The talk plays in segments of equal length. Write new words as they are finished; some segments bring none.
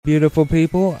Beautiful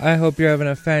people, I hope you're having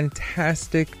a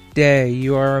fantastic day.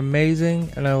 You are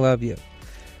amazing, and I love you.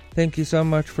 Thank you so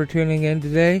much for tuning in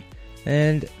today,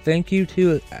 and thank you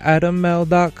to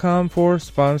AdamMel.com for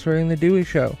sponsoring The Dewey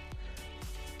Show.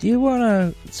 Do you want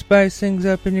to spice things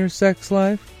up in your sex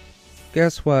life?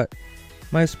 Guess what?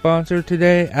 My sponsor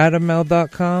today,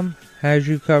 AdamMel.com, has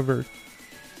you covered.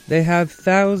 They have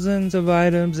thousands of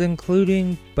items,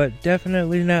 including, but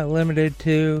definitely not limited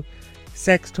to,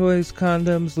 sex toys,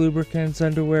 condoms, lubricants,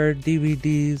 underwear,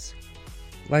 DVDs.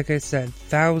 Like I said,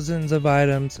 thousands of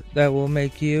items that will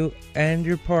make you and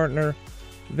your partner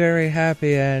very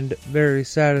happy and very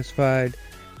satisfied.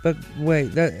 But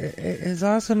wait, that, as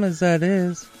awesome as that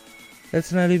is,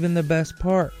 that's not even the best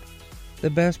part. The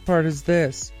best part is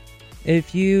this.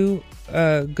 If you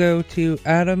go to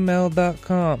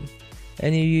AdamMel.com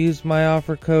and you use my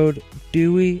offer code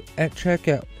DEWEY at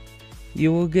checkout,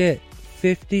 you will get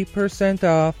 50%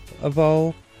 off of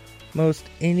almost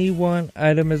any one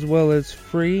item, as well as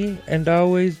free and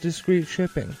always discreet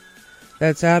shipping.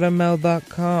 That's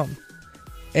AdamMel.com,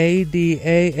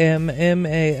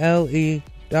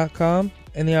 ADAMMALE.com,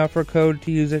 and the offer code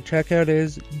to use at checkout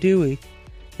is DEWEY.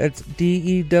 That's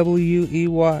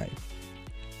DEWEY.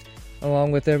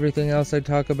 Along with everything else I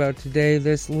talk about today,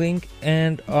 this link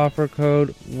and offer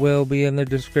code will be in the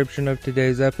description of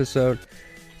today's episode.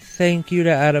 Thank you to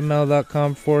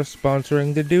AdamMel.com for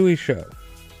sponsoring The Dewey Show.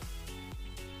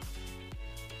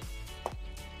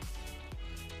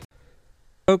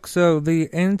 Folks, so the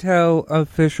Intel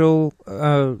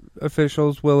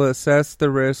officials will assess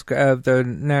the risk of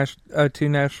the to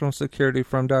national security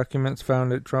from documents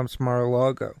found at Trump's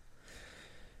Mar-a-Lago.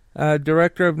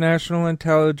 Director of National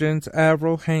Intelligence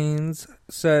Avril Haines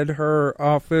said her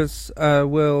office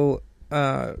will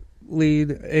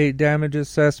lead a damage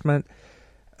assessment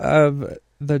of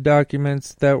the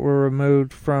documents that were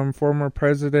removed from former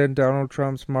President Donald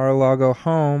Trump's Mar-a-Lago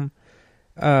home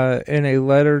in a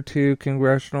letter to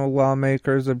congressional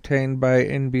lawmakers obtained by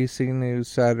NBC News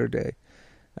Saturday.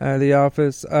 The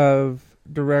Office of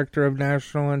Director of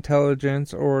National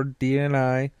Intelligence, or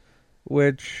DNI,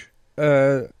 which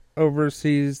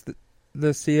oversees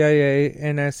the CIA,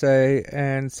 NSA,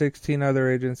 and 16 other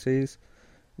agencies,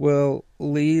 will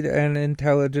lead an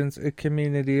intelligence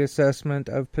community assessment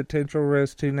of potential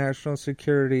risk to national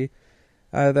security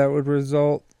that would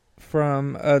result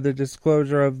from the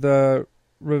disclosure of the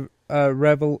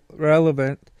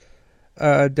relevant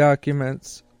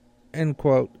documents, end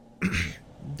quote.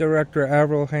 Director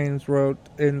Avril Haines wrote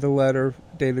in the letter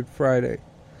dated Friday.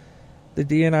 The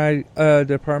DNI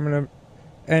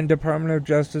Department of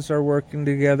Justice are working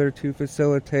together to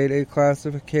facilitate a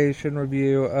classification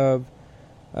review of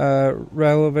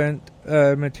relevant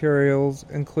materials,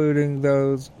 including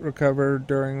those recovered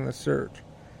during the search.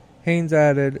 Haines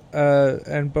added,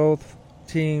 and both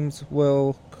teams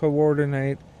will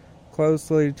coordinate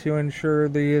closely to ensure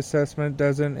the assessment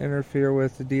doesn't interfere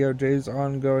with the DOJ's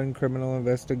ongoing criminal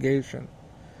investigation.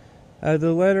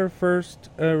 The letter, first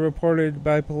reported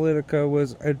by Politico,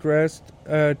 was addressed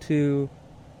to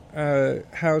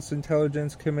House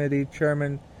Intelligence Committee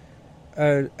Chairman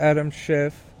Adam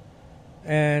Schiff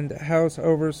and House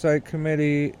Oversight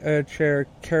Committee Chair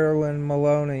Carolyn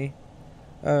Maloney,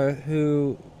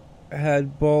 who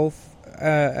had both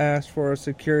asked for a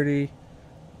security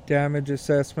damage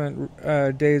assessment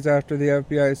days after the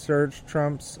FBI searched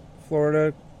Trump's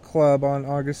Florida club on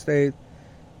August 8th.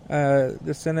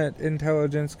 The Senate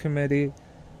Intelligence Committee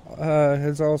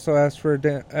has also asked for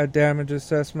a damage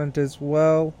assessment as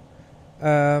well,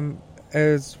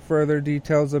 as further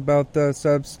details about the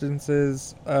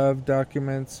substances of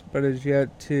documents, but is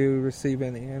yet to receive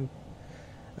any.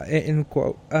 End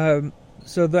quote.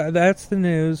 So that's the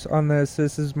news on this.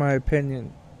 This is my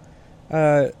opinion.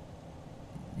 Yeah,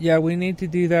 we need to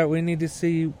do that. We need to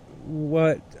see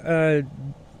what, by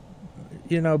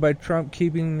Trump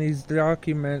keeping these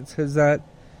documents, has that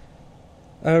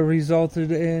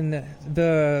resulted in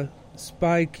the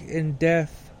spike in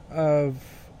death of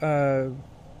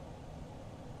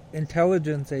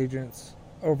intelligence agents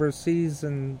overseas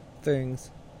and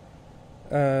things.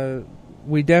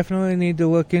 We definitely need to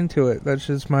look into it. That's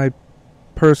just my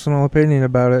personal opinion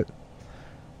about it.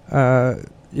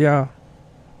 Yeah.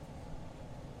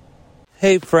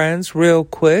 Hey friends, real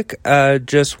quick,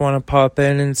 just want to pop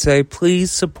in and say please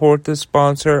support the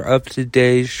sponsor of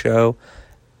today's show,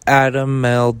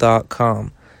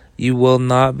 AdamMel.com. You will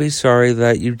not be sorry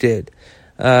that you did.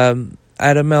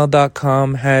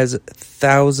 AdamMel.com has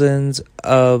thousands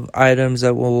of items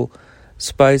that will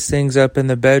spice things up in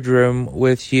the bedroom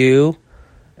with you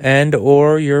and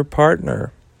or your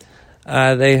partner.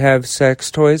 They have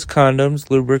sex toys, condoms,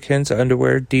 lubricants,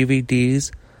 underwear,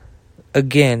 DVDs.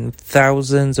 Again,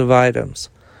 thousands of items.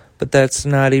 But that's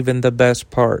not even the best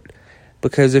part.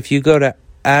 Because if you go to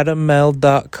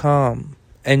adammel.com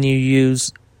and you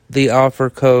use the offer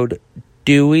code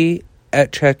DEWEY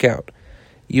at checkout,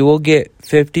 you will get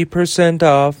 50%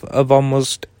 off of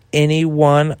almost any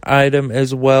one item,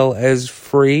 as well as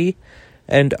free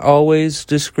and always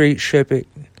discreet shipping.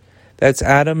 That's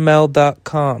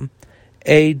adammel.com,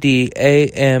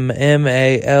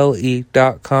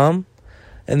 ADAMMALE.com,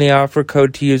 and the offer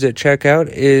code to use at checkout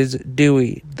is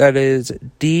DEWEY. That is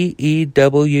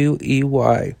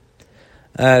DEWEY.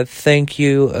 Thank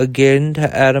you again to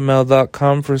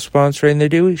adammel.com for sponsoring the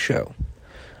Dewey Show.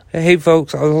 Hey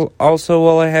folks, also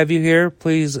while I have you here,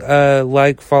 please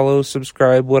like, follow,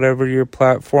 subscribe, whatever your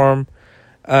platform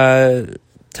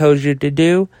tells you to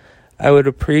do. I would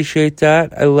appreciate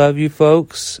that. I love you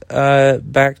folks.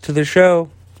 Back to the show.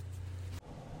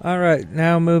 Alright,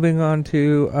 now moving on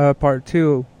to part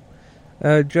 2.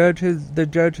 The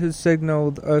judge has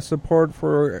signaled support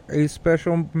for a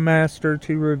special master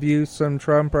to review some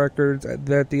Trump records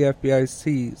that the FBI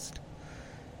seized.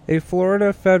 A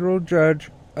Florida federal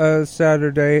judge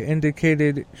Saturday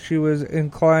indicated she was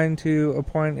inclined to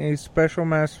appoint a special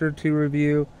master to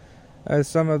review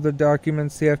some of the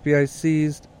documents the FBI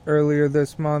seized earlier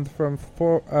this month from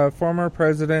former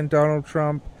President Donald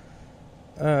Trump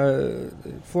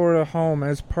Florida home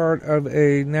as part of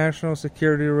a national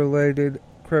security-related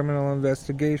criminal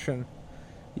investigation.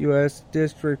 U.S.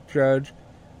 District Judge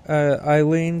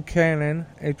Eileen Cannon,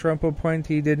 a Trump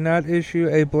appointee, did not issue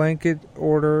a blanket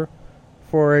order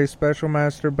for a special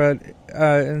master, but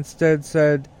instead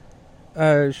said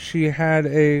she had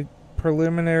a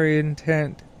preliminary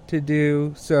intent to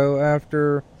do so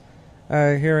after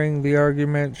hearing the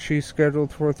argument she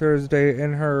scheduled for Thursday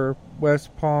in her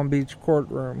West Palm Beach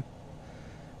courtroom.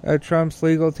 Trump's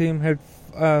legal team had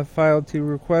filed to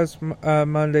request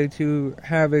Monday to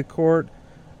have a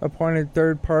court-appointed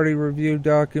third-party review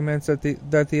documents that the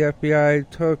FBI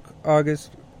took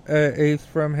August 8th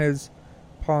from his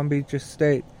Palm Beach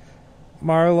estate.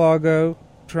 Mar-a-Lago,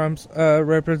 Trump's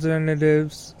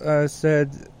representatives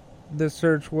said the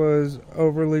search was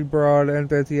overly broad and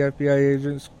that the FBI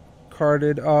agents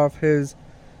carted off his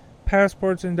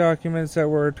passports and documents that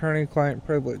were attorney-client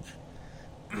privilege.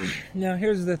 Now,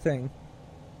 here's the thing.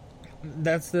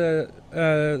 That's the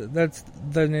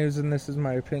news, and this is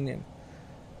my opinion.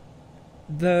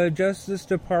 The Justice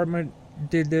Department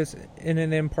did this in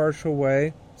an impartial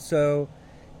way, so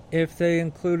if they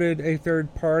included a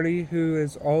third party who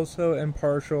is also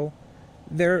impartial,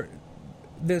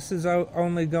 this is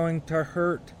only going to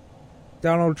hurt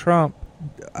Donald Trump.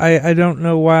 I don't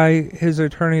know why his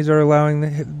attorneys are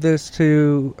allowing this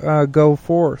to go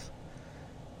forth.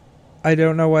 I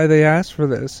don't know why they asked for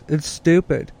this. It's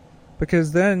stupid.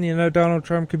 Because then, Donald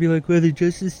Trump could be like, well, the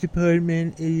Justice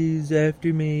Department is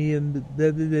after me, and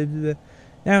blah, blah, blah, blah.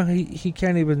 Now, he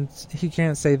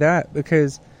can't say that,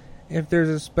 because if there's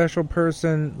a special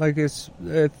person, like a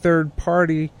third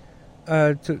party,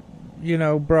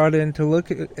 brought in to look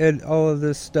at all of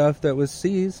this stuff that was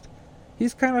seized,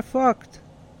 he's kind of fucked.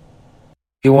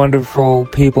 You wonderful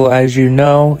people, as you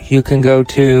know, you can go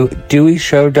to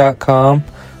DeweyShow.com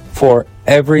for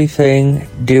everything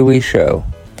Dewey Show.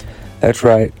 That's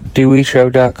right,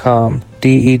 DeweyShow.com,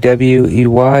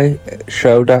 DEWEY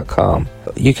show.com.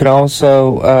 You can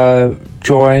also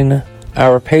join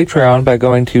our Patreon by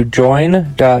going to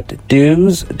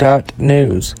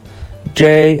join.dews.news,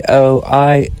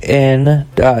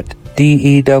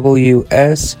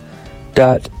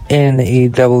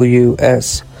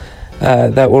 join.dews.news.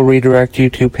 That will redirect you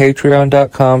to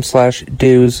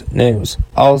patreon.com/dewsnews.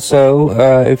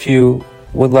 Also, if you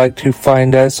would like to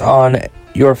find us on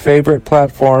your favorite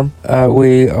platform,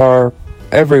 we are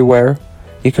everywhere.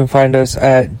 You can find us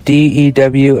at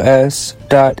dews.news.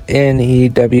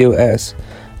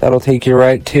 That'll take you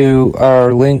right to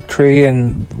our link tree,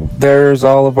 and there's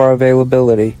all of our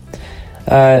availability.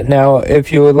 Now,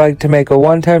 if you would like to make a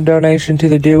one-time donation to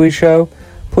The Dewey Show,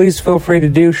 please feel free to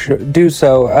do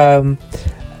so.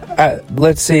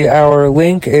 Let's see, our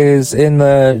link is in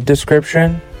the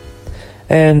description.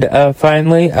 And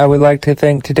finally, I would like to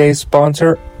thank today's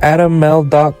sponsor,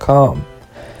 adammel.com.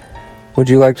 Would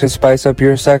you like to spice up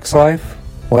your sex life?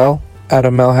 Well,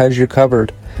 Adammel has you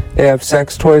covered. They have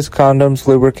sex toys, condoms,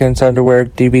 lubricants, underwear,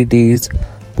 DVDs,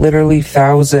 literally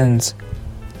thousands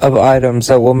of items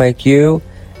that will make you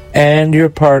and your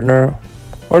partner,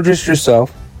 or just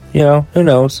yourself, who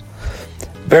knows,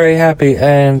 very happy.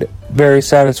 And very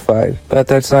satisfied. But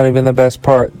that's not even the best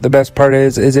part. The best part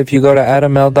is if you go to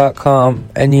adaml.com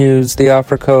and use the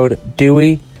offer code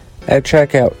DEWEY at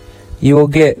checkout, you will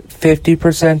get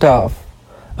 50% off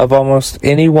of almost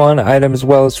any one item, as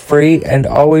well as free and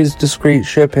always discreet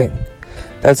shipping.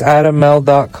 That's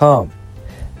adaml.com.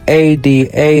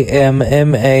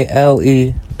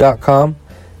 ADAMMALE.com.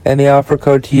 And the offer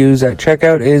code to use at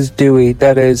checkout is DEWEY.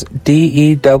 That is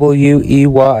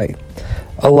DEWEY.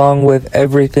 Along with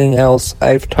everything else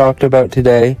I've talked about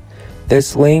today,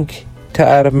 this link to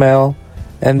AdamMail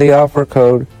and the offer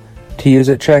code to use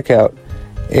at checkout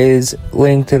is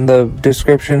linked in the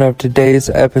description of today's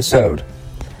episode,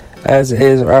 as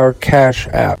is our Cash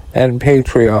App and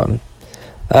Patreon.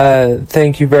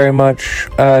 Thank you very much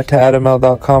to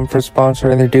AdamL.com for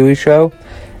sponsoring The Dewey Show.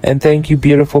 And thank you,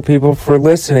 beautiful people, for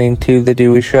listening to The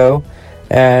Dewey Show.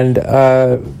 And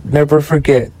never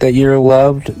forget that you're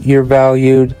loved, you're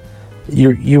valued,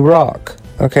 you rock,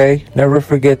 okay? Never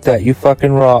forget that. You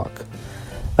fucking rock.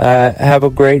 Have a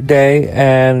great day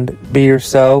and be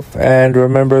yourself. And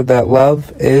remember that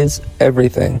love is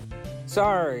everything.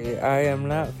 Sorry, I am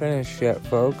not finished yet,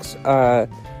 folks.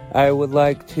 I would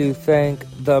like to thank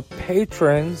the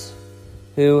patrons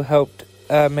who helped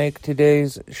make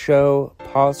today's show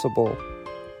possible.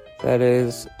 That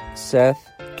is Seth,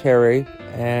 Carrie,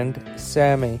 and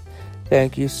Sammy.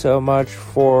 Thank you so much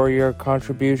for your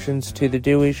contributions to The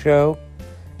Dewey Show.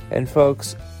 And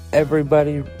folks,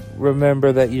 everybody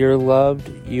remember that you're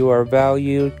loved, you are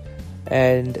valued,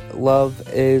 and love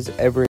is everything.